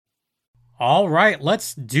All right,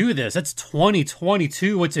 let's do this. It's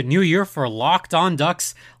 2022. It's a new year for Locked On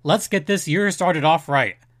Ducks. Let's get this year started off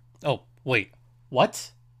right. Oh, wait.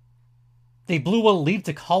 What? They blew a lead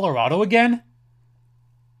to Colorado again?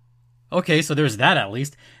 Okay, so there's that at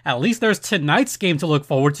least. At least there's tonight's game to look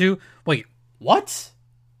forward to. Wait, what?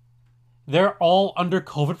 They're all under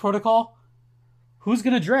COVID protocol? Who's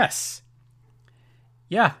gonna dress?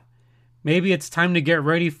 Yeah. Maybe it's time to get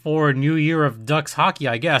ready for a new year of Ducks hockey,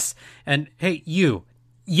 I guess. And hey, you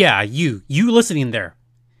listening there,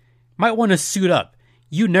 might want to suit up.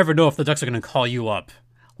 You never know if the Ducks are going to call you up.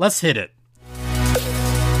 Let's hit it.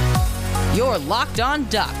 You're Locked On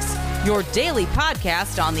Ducks, your daily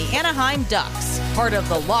podcast on the Anaheim Ducks, part of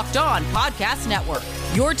the Locked On Podcast Network,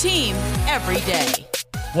 your team every day.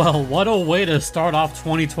 Well, what a way to start off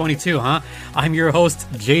 2022, huh? I'm your host,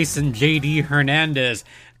 Jason J.D. Hernandez,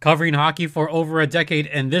 covering hockey for over a decade,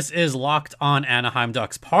 and this is Locked On Anaheim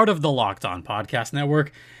Ducks, part of the Locked On Podcast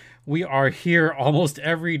Network. We are here almost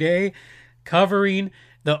every day covering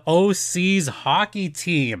the OC's hockey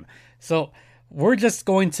team. So we're just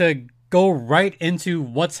going to go right into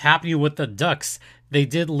what's happening with the Ducks. They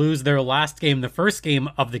did lose their last game, the first game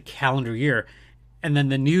of the calendar year, and then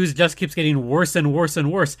the news just keeps getting worse and worse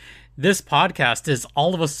and worse. This podcast is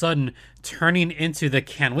all of a sudden turning into the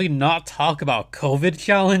Can We Not Talk About COVID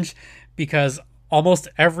challenge, because almost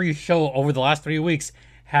every show over the last 3 weeks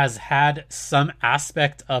has had some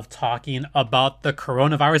aspect of talking about the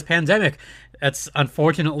coronavirus pandemic. That's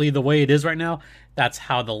unfortunately the way it is right now. That's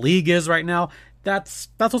how the league is right now. That's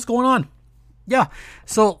what's going on. Yeah.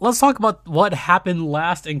 So let's talk about what happened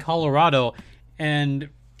last in Colorado, and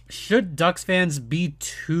should Ducks fans be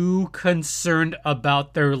too concerned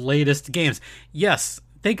about their latest games? Yes,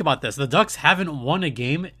 think about this. The Ducks haven't won a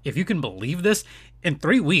game, if you can believe this, in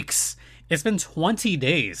 3 weeks. It's been 20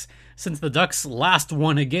 days since the Ducks last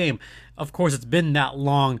won a game. Of course, it's been that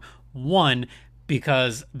long. 1,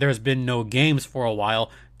 because there's been no games for a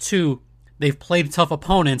while. 2, they've played tough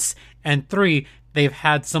opponents. And 3, they've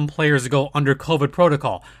had some players go under COVID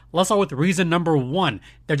protocol. Let's start with reason number 1.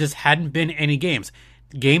 There just hadn't been any games.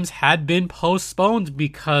 Games had been postponed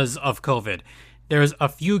because of COVID. There's a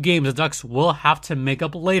few games the Ducks will have to make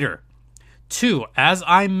up later. 2, as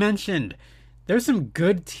I mentioned, there's some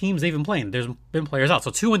good teams they've been playing. There's been players out.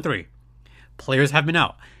 So 2 and 3. Players have been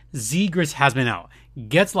out. Zegras has been out.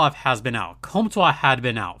 Getzlaf has been out. Comtois had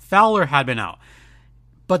been out. Fowler had been out.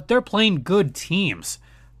 But they're playing good teams.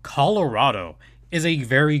 Colorado is a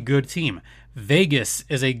very good team. Vegas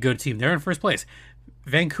is a good team. They're in first place.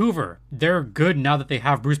 Vancouver, they're good now that they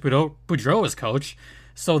have Bruce Boudreau as coach.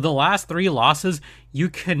 So the last 3 losses, you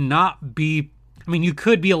cannot be... you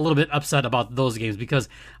could be a little bit upset about those games, because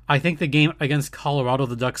I think the game against Colorado,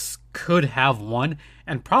 the Ducks could have won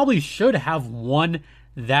and probably should have won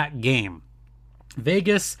that game.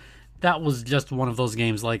 Vegas, that was just one of those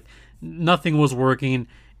games. Like, nothing was working.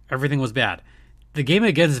 Everything was bad. The game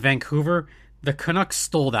against Vancouver, the Canucks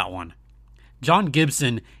stole that one. John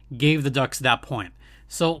Gibson gave the Ducks that point.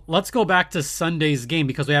 So let's go back to Sunday's game,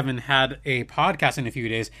 because we haven't had a podcast in a few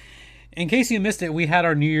days. In case you missed it, we had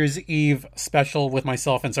our New Year's Eve special with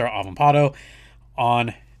myself and Sarah Avampado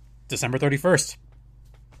on December 31st.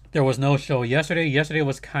 There was no show yesterday. Yesterday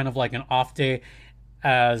was kind of like an off day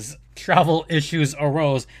as travel issues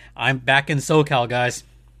arose. I'm back in SoCal, guys.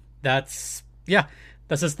 That's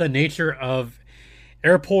just the nature of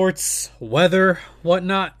airports, weather,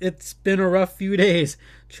 whatnot. It's been a rough few days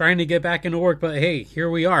trying to get back into work, but hey, here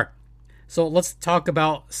we are. So let's talk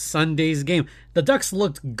about Sunday's game. The Ducks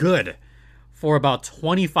looked good for about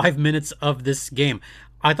 25 minutes of this game.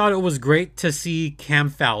 I thought it was great to see Cam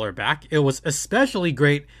Fowler back. It was especially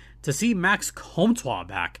great to see Max Comtois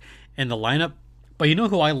back in the lineup. But you know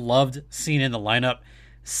who I loved seeing in the lineup?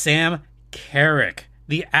 Sam Carrick,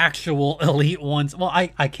 the actual elite ones. Well,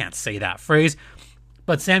 I can't say that phrase,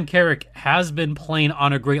 but Sam Carrick has been playing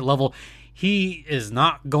on a great level. He is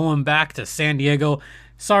not going back to San Diego.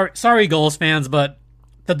 Sorry, Gulls fans, but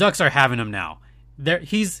the Ducks are having him now.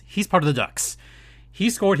 He's part of the Ducks. He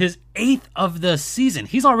scored his 8th of the season.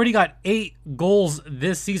 He's already got 8 goals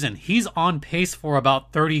this season. He's on pace for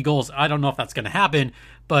about 30 goals. I don't know if that's going to happen,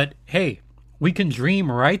 but hey, we can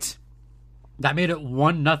dream, right? That made it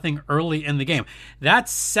 1-0 early in the game. That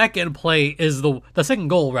second play is the second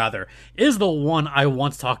goal, rather, is the one I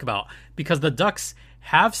want to talk about, because the Ducks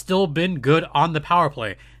have still been good on the power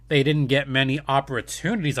play. They didn't get many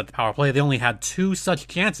opportunities at the power play. They only had 2 such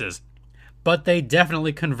chances, but they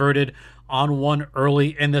definitely converted on one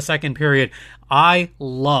early in the second period. I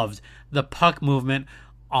loved the puck movement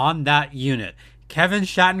on that unit. Kevin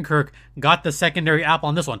Shattenkirk got the secondary apple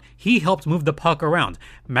on this one. He helped move the puck around.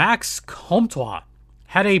 Max Comtois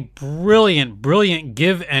had a brilliant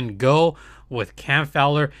give and go with Cam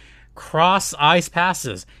Fowler. Cross ice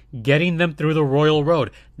passes, getting them through the Royal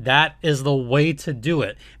Road. That is the way to do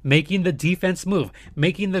it. Making the defense move,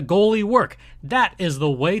 making the goalie work. That is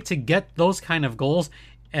the way to get those kind of goals.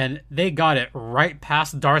 And they got it right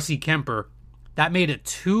past Darcy Kemper. That made it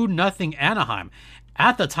 2-0 Anaheim.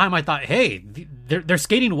 At the time, I thought, hey, they're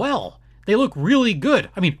skating well. They look really good.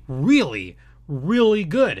 I mean, really, really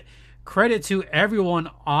good. Credit to everyone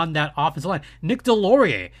on that offensive line. Nick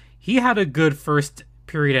Delorier, he had a good first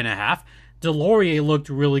period and a half. Delorier looked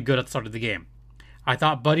really good at the start of the game. I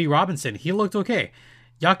thought Buddy Robinson, he looked okay.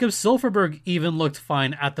 Jakob Silfverberg even looked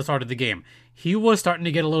fine at the start of the game. He was starting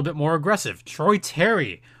to get a little bit more aggressive. Troy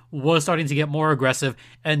Terry was starting to get more aggressive,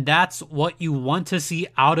 and that's what you want to see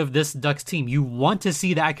out of this Ducks team. You want to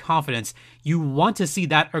see that confidence. You want to see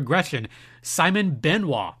that aggression. Simon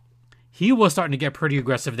Benoit, he was starting to get pretty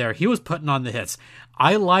aggressive there. He was putting on the hits.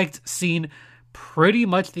 I liked seeing pretty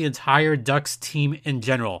much the entire Ducks team in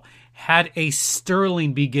general. Had a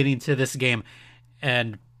sterling beginning to this game,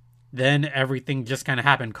 and then everything just kind of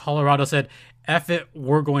happened. Colorado said, F it,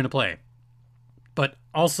 we're going to play. But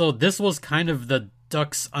also, this was kind of the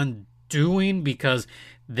Ducks' undoing because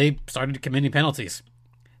they started committing penalties.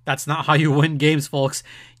 That's not how you win games, folks.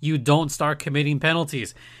 You don't start committing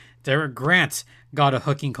penalties. Derek Grant got a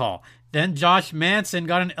hooking call. Then Josh Manson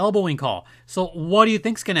got an elbowing call. So what do you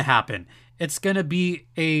think's going to happen? It's going to be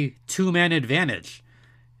a two-man advantage.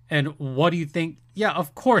 And what do you think? Yeah,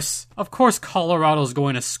 of course Colorado's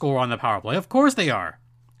going to score on the power play. Of course they are.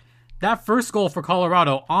 That first goal for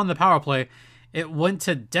Colorado on the power play, it went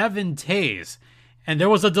to Devin Tays, and there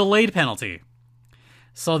was a delayed penalty.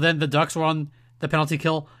 So then the Ducks were on the penalty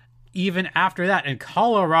kill even after that, and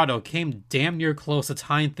Colorado came damn near close to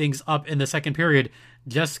tying things up in the second period,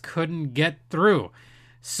 just couldn't get through.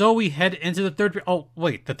 So we head into the third period. Oh,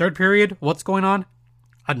 wait, the third period? What's going on?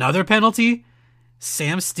 Another penalty?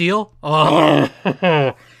 Sam Steele? Oh,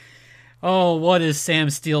 what is Sam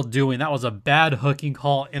Steele doing? That was a bad hooking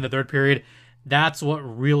call in the third period. That's what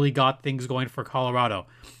really got things going for Colorado.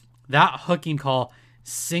 That hooking call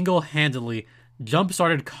single-handedly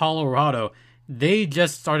jump-started Colorado. They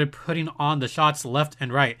just started putting on the shots left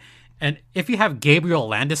and right. And if you have Gabriel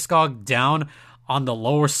Landeskog down on the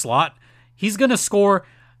lower slot, he's going to score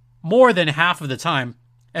more than half of the time.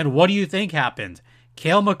 And what do you think happened?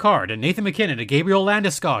 Cale Makar and Nathan MacKinnon and Gabriel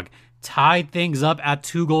Landeskog tied things up at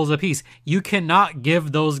 2 goals apiece. You cannot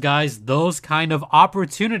give those guys those kind of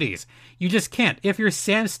opportunities. You just can't. If you're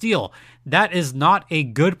Sam Steele, that is not a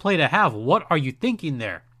good play to have. What are you thinking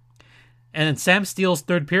there? And then Sam Steele's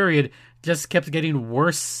third period just kept getting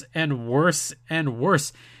worse and worse and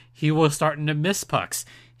worse. He was starting to miss pucks.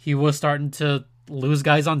 He was starting to lose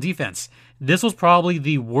guys on defense. This was probably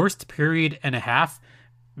the worst period and a half,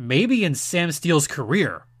 maybe in Sam Steele's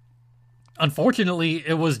career. Unfortunately,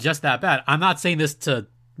 it was just that bad. I'm not saying this to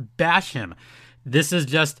bash him. This is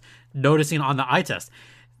just noticing on the eye test.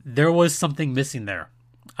 There was something missing there.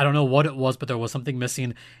 I don't know what it was, but there was something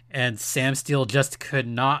missing, and Sam Steele just could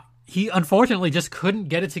not. He unfortunately just couldn't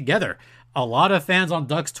get it together. A lot of fans on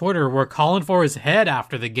Ducks Twitter were calling for his head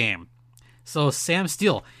after the game. So Sam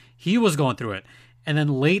Steele, he was going through it. And then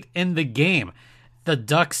late in the game, the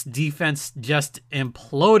Ducks defense just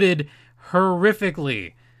imploded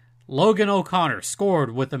horrifically. Logan O'Connor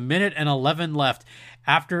scored with 1:11 left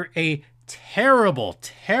after a terrible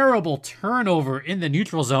turnover in the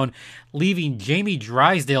neutral zone, leaving Jamie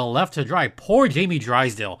Drysdale left to dry. Poor Jamie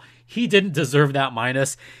Drysdale. He didn't deserve that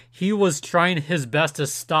minus. He was trying his best to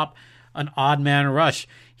stop an odd man rush.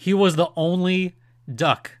 He was the only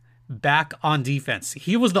Duck back on defense.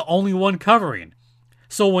 He was the only one covering.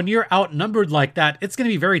 So when you're outnumbered like that, it's going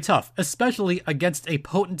to be very tough, especially against a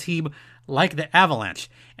potent team like the Avalanche.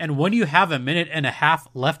 And when you have 1.5 minutes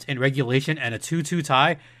left in regulation and a 2-2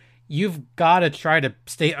 tie, you've got to try to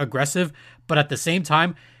stay aggressive, but at the same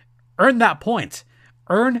time, earn that point.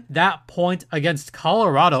 Earn that point against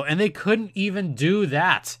Colorado, and they couldn't even do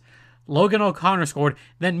that. Logan O'Connor scored,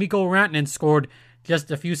 then Mikko Rantanen scored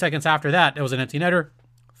just a few seconds after that. It was an empty netter.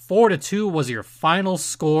 4-2 was your final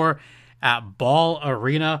score at Ball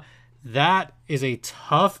Arena. That is a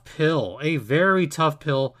tough pill, a very tough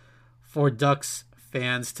pill for Ducks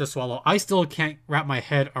fans to swallow. I still can't wrap my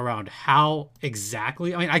head around how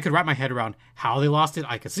exactly. I mean, I could wrap my head around how they lost it.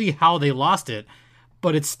 I could see how they lost it,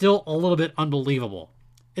 but it's still a little bit unbelievable.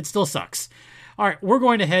 It still sucks. All right, we're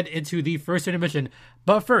going to head into the first intermission,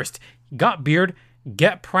 but first, got beard,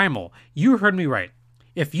 get primal. You heard me right.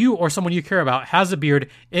 If you or someone you care about has a beard,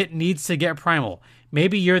 it needs to get Primal.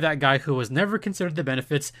 Maybe you're that guy who has never considered the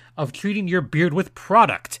benefits of treating your beard with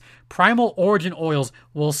product. Primal Origin Oils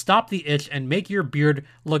will stop the itch and make your beard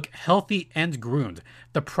look healthy and groomed.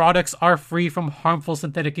 The products are free from harmful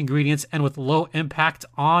synthetic ingredients and with low impact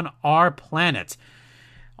on our planet.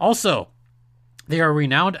 Also, they are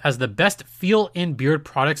renowned as the best feel-in beard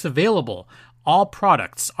products available. All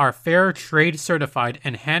products are fair trade certified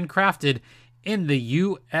and handcrafted in the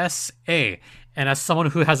USA. And as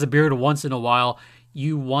someone who has a beard once in a while,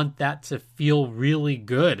 you want that to feel really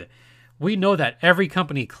good. We know that every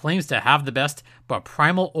company claims to have the best, but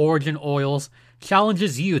Primal Origin Oils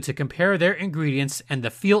challenges you to compare their ingredients and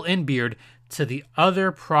the feel-in beard to the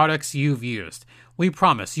other products you've used. We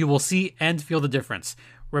promise you will see and feel the difference.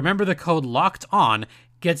 Remember, the code LOCKEDON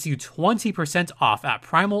gets you 20% off at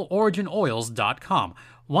primaloriginoils.com.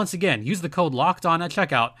 Once again, use the code LOCKEDON at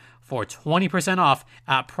checkout for 20% off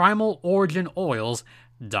at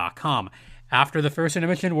primaloriginoils.com. After the first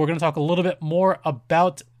intermission, we're going to talk a little bit more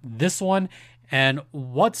about this one and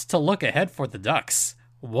what's to look ahead for the Ducks.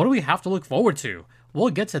 What do we have to look forward to?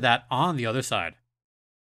 We'll get to that on the other side.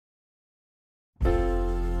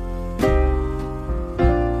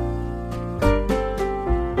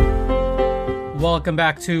 Welcome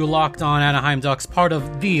back to Locked On Anaheim Ducks, part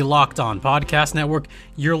of the Locked On Podcast Network.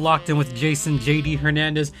 You're locked in with Jason JD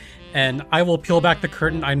Hernandez, and I will peel back the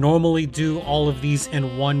curtain. I normally do all of these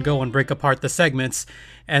in one go and break apart the segments,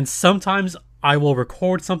 and sometimes I will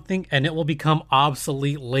record something and it will become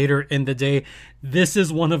obsolete later in the day. This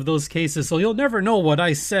is one of those cases, so you'll never know what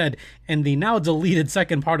I said in the now deleted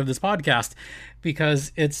second part of this podcast,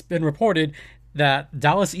 because it's been reported that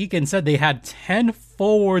Dallas Eakins said they had 10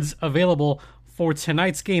 forwards available for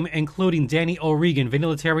tonight's game, including Danny O'Regan, Vinny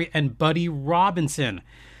Lettieri, and Buddy Robinson.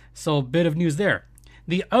 So a bit of news there.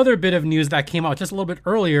 The other bit of news that came out just a little bit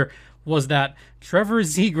earlier was that Trevor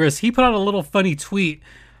Zegras, he put out a little funny tweet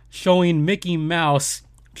showing Mickey Mouse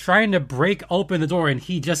trying to break open the door, and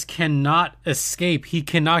he just cannot escape. He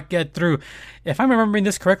cannot get through. If I'm remembering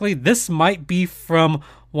this correctly, this might be from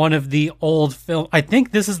one of the old films. I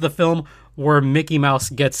think this is the film where Mickey Mouse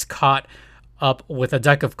gets caught up with a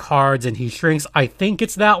deck of cards and he shrinks. I think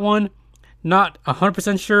it's that one. Not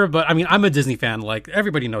 100% sure, but I mean, I'm a Disney fan. Like,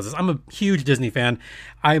 everybody knows this. I'm a huge Disney fan.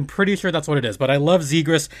 I'm pretty sure that's what it is, but I love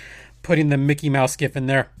Zegras putting the Mickey Mouse gif in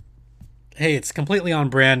there. Hey, it's completely on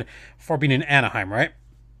brand for being in Anaheim, right?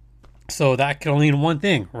 So that can only mean one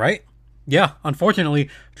thing, right? Yeah, unfortunately,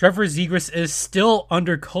 Trevor Zegras is still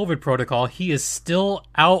under COVID protocol. He is still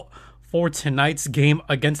out for tonight's game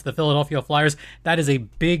against the Philadelphia Flyers. That is a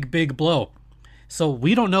big, big blow. So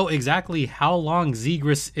we don't know exactly how long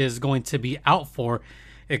Zegras is going to be out for.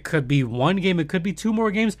 It could be one game, it could be two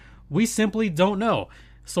more games. We simply don't know.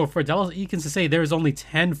 So for Dallas Eakins to say there's only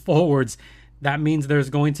 10 forwards, that means there's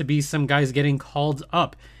going to be some guys getting called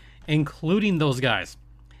up, including those guys.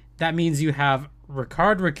 That means you have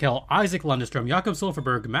Rickard Rakell, Isaac Lundestrom, Jakob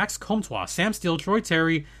Silfverberg, Max Comtois, Sam Steele, Troy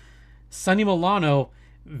Terry, Sonny Milano,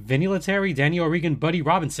 Vinny Lettieri, Danny O'Regan, Buddy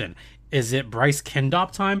Robinson. Is it Bryce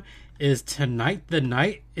Kendop time? Is tonight the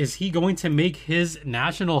night? Is he going to make his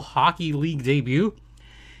National Hockey League debut?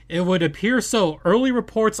 It would appear so. Early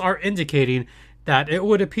reports are indicating that it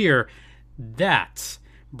would appear that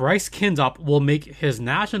Bryce Kendop will make his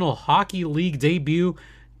National Hockey League debut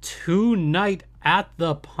tonight at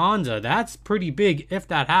the Ponda. That's pretty big if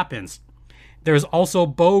that happens. There's also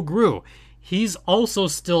Bo Grew. He's also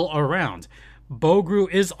still around. Bo Grew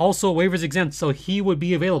is also waivers exempt, so he would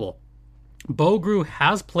be available. Bo Grew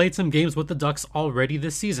has played some games with the Ducks already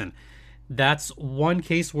this season. That's one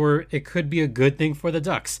case where it could be a good thing for the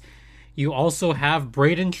Ducks. You also have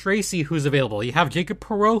Braden Tracy, who's available. You have Jacob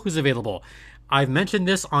Perreault, who's available. I've mentioned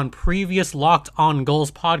this on previous Locked On Goals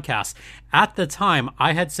podcasts. At the time,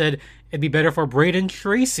 I had said it'd be better for Braden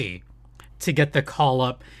Tracy to get the call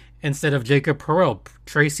up instead of Jacob Perreault.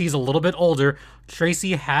 Tracy's a little bit older.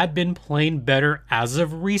 Tracy had been playing better as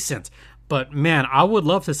of recent. But man, I would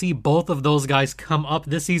love to see both of those guys come up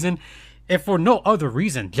this season, if for no other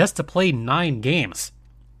reason, just to play 9 games.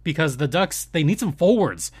 Because the Ducks, they need some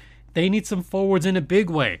forwards. They need some forwards in a big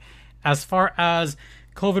way. As far as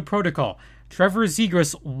COVID protocol, Trevor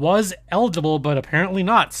Zegras was eligible, but apparently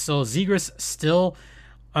not. So Zegras still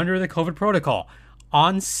under the COVID protocol.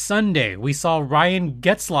 On Sunday, we saw Ryan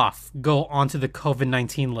Getzlaf go onto the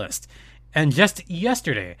COVID-19 list. And just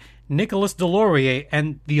yesterday, Nicolas Deslauriers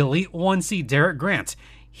and the Elite 1C Derek Grant,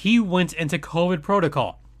 he went into COVID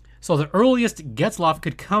protocol. So the earliest Getzlaf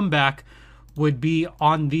could come back would be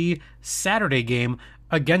on the Saturday game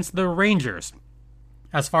against the Rangers.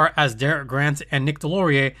 As far as Derek Grant and Nick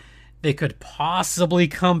Deslauriers, They could possibly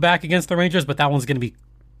come back against the Rangers, but that one's going to be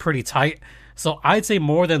pretty tight. So I'd say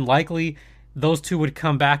more than likely those two would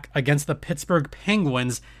come back against the Pittsburgh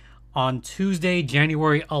Penguins on Tuesday,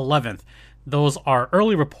 January 11th. Those are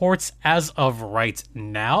early reports as of right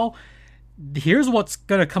now. Here's what's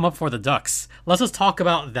going to come up for the Ducks. Let's just talk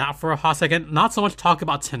about that for a hot second. Not so much talk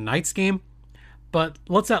about tonight's game, but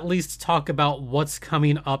let's at least talk about what's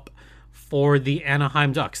coming up for the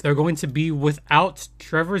Anaheim Ducks. They're going to be without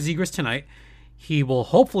Trevor Zegras tonight. He will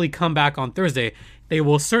hopefully come back on Thursday. They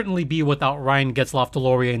will certainly be without Ryan Getzlaf,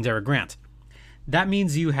 Delorier, and Derek Grant. That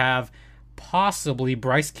means you have possibly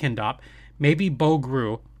Bryce Kindop, maybe Bo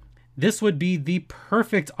Grew. This would be the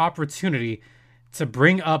perfect opportunity to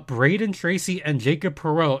bring up Braden Tracy and Jacob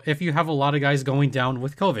Perreault if you have a lot of guys going down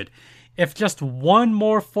with COVID. If just one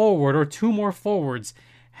more forward or two more forwards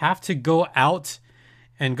have to go out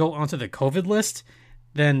and go onto the COVID list,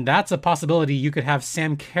 then that's a possibility you could have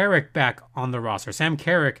Sam Carrick back on the roster. Sam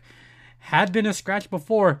Carrick had been a scratch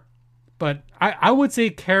before, but I would say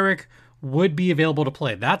Carrick would be available to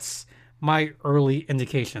play. That's my early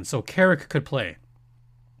indication. So Carrick could play.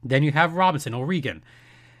 Then you have Robinson, O'Regan.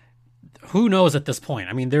 Who knows at this point?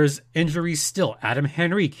 I mean, there's injuries still. Adam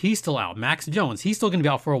Henrique, he's still out. Max Jones, he's still going to be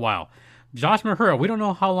out for a while. Josh Mahura, we don't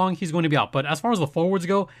know how long he's going to be out. But as far as the forwards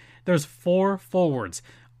go, there's 4 forwards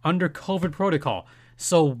under COVID protocol.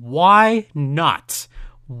 So why not?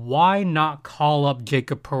 Why not call up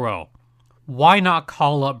Jacob Perreault? Why not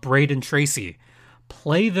call up Braden Tracy?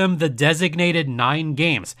 Play them the designated 9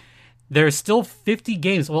 games. There's still 50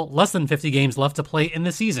 games, well, less than 50 games left to play in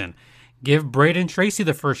the season. Give Braden Tracy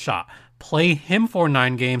the first shot. Play him for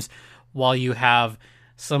 9 games while you have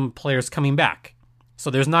some players coming back.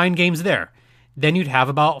 So there's 9 games there. Then you'd have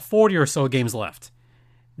about 40 or so games left.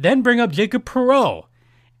 Then bring up Jacob Perreault.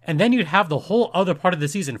 And then you'd have the whole other part of the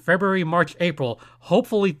season, February, March, April.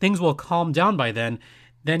 Hopefully things will calm down by then.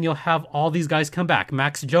 Then you'll have all these guys come back.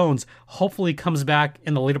 Max Jones hopefully comes back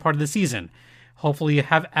in the later part of the season. Hopefully you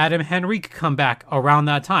have Adam Henrique come back around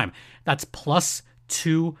that time. That's plus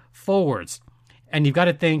 2 forwards. And you've got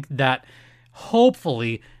to think that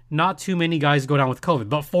hopefully not too many guys go down with COVID.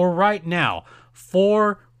 But for right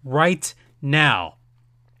now,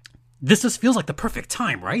 this just feels like the perfect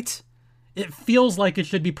time, right? It feels like it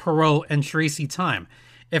should be Perreault and Tracy time,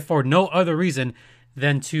 if for no other reason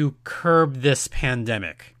than to curb this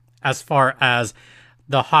pandemic as far as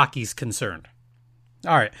the hockey's concerned.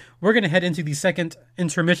 All right, we're going to head into the second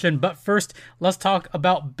intermission, but first, let's talk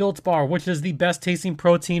about Built Bar, which is the best tasting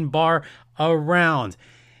protein bar around.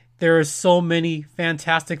 There are so many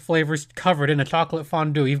fantastic flavors covered in a chocolate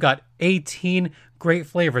fondue. You've got 18 great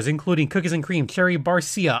flavors, including cookies and cream, cherry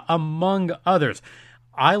barcia, among others.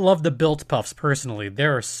 I love the Built Puffs personally.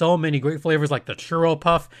 There are so many great flavors like the churro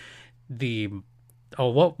puff, the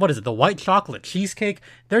white chocolate cheesecake.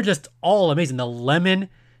 They're just all amazing. The lemon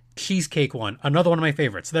cheesecake one, another one of my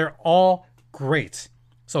favorites. They're all great.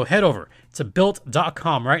 So head over to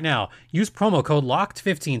built.com right now. Use promo code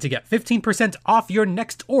LOCKED15 to get 15% off your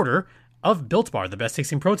next order of Built Bar, the best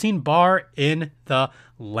tasting protein bar in the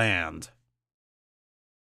land.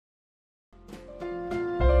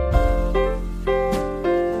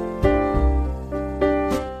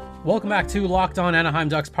 Welcome back to Locked On Anaheim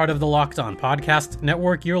Ducks, part of the Locked On Podcast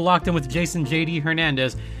Network. You're locked in with Jason JD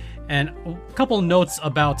Hernandez. And a couple notes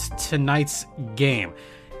about tonight's game.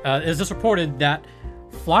 It's just reported that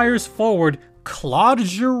Flyers forward Claude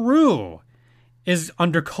Giroux is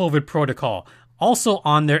under COVID protocol. Also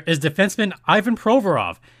on there is defenseman Ivan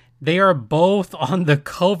Provorov. They are both on the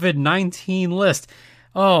COVID-19 list.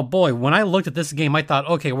 Oh boy, when I looked at this game, I thought,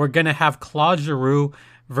 okay, we're going to have Claude Giroux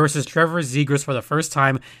versus Trevor Zegras for the first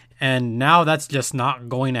time, and now that's just not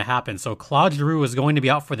going to happen. So Claude Giroux is going to be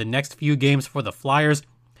out for the next few games for the Flyers.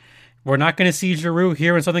 We're not going to see Giroux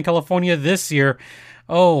here in Southern California this year.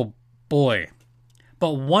 Oh boy.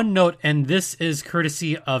 But one note, and this is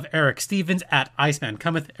courtesy of Eric Stevens at Iceman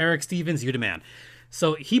Cometh. Eric Stevens, you demand.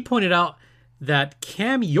 So he pointed out that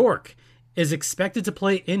Cam York is expected to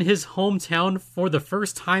play in his hometown for the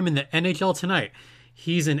first time in the NHL tonight.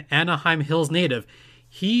 He's an Anaheim Hills native.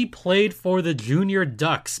 He played for the Junior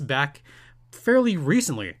Ducks back fairly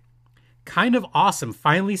recently. Kind of awesome.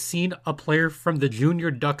 Finally seen a player from the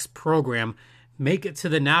Junior Ducks program make it to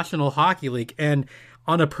the National Hockey League. And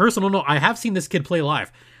on a personal note, I have seen this kid play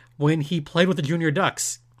live when he played with the Junior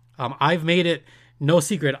Ducks. I've made it no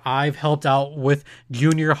secret. I've helped out with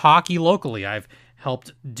junior hockey locally. I've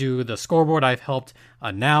helped do the scoreboard. I've helped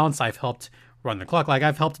announce. I've helped run the clock.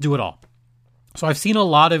 I've helped do it all. So I've seen a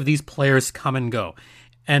lot of these players come and go.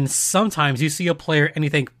 And sometimes you see a player and you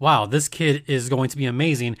think, wow, this kid is going to be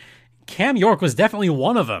amazing. Cam York was definitely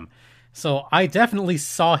one of them. So I definitely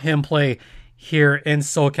saw him play here in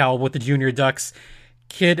SoCal with the Junior Ducks.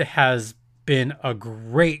 Kid has been a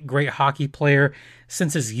great hockey player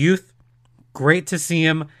since his youth. Great to see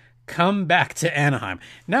him come back to Anaheim.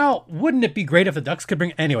 Now, wouldn't it be great if the Ducks could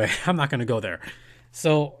bring... Anyway, I'm not going to go there.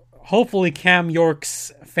 So hopefully Cam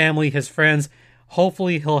York's family, his friends,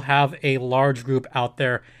 hopefully he'll have a large group out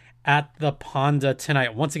there at the Ponda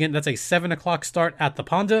tonight. Once again, that's a 7 o'clock start at the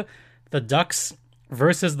Ponda. The Ducks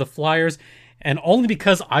versus the Flyers. And only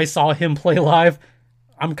because I saw him play live,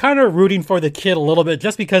 I'm kind of rooting for the kid a little bit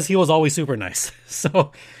just because he was always super nice.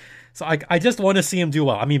 So I just want to see him do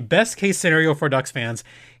well. I mean, best case scenario for Ducks fans,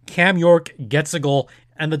 Cam York gets a goal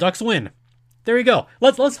and the Ducks win. There you go.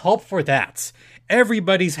 Let's hope for that.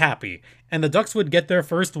 Everybody's happy. And the Ducks would get their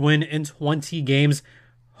first win in 20 games,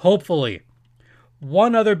 hopefully.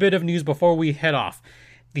 One other bit of news before we head off.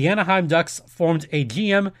 The Anaheim Ducks formed a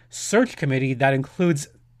GM search committee that includes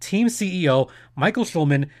team CEO Michael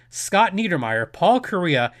Schulman, Scott Niedermayer, Paul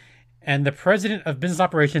Correa, and the president of business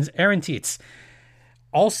operations, Aaron Tietz.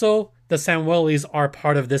 Also, the Samuelis are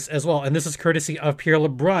part of this as well, and this is courtesy of Pierre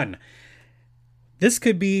LeBrun. This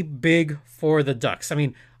could be big for the Ducks. I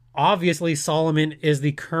mean, obviously Solomon is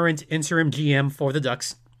the current interim GM for the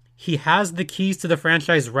Ducks. He has the keys to the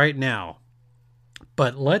franchise right now.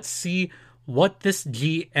 But let's see what this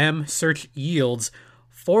GM search yields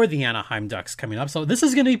for the Anaheim Ducks coming up. So this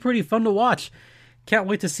is going to be pretty fun to watch. Can't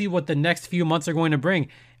wait to see what the next few months are going to bring.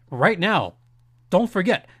 Right now, don't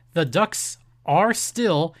forget, the Ducks are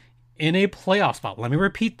still in a playoff spot. Let me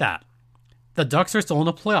repeat that. The Ducks are still in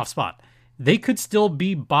a playoff spot. They could still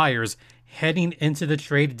be buyers heading into the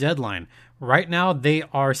trade deadline. Right now, they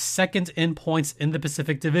are second in points in the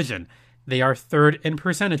Pacific Division. They are third in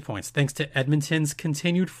percentage points, thanks to Edmonton's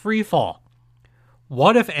continued free fall.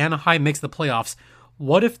 What if Anaheim makes the playoffs?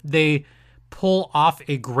 What if they pull off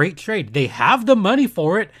a great trade? They have the money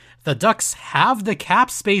for it. The Ducks have the cap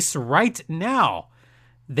space right now.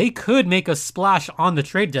 They could make a splash on the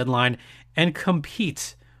trade deadline and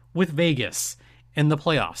compete with Vegas in the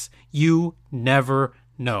playoffs. You never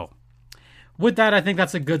know. With that, I think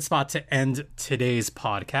that's a good spot to end today's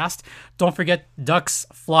podcast. Don't forget Ducks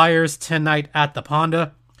Flyers tonight at the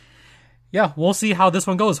Ponda. Yeah, we'll see how this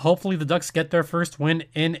one goes. Hopefully the Ducks get their first win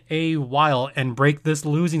in a while and break this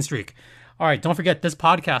losing streak. All right, don't forget this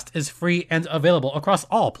podcast is free and available across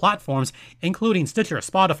all platforms, including Stitcher,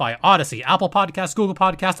 Spotify, Odyssey, Apple Podcasts, Google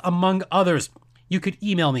Podcasts, among others. You could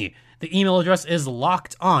email me. The email address is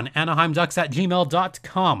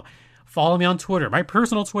lockedonanaheimducks@gmail.com. Follow me on Twitter. My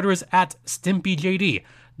personal Twitter is @StimpyJD.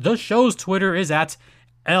 The show's Twitter is @LO_Ducks.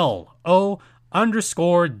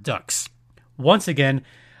 Once again,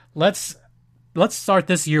 let's start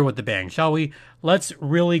this year with the bang, shall we? Let's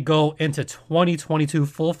really go into 2022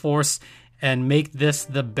 full force and make this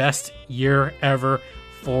the best year ever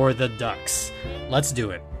for the Ducks. Let's do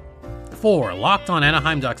it. For Locked On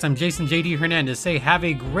Anaheim Ducks, I'm Jason JD Hernandez. Say have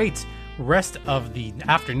a great rest of the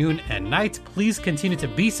afternoon and night. Please continue to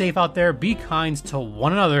be safe out there, be kind to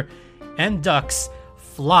one another, and Ducks,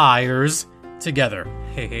 Flyers together.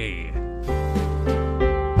 Hey.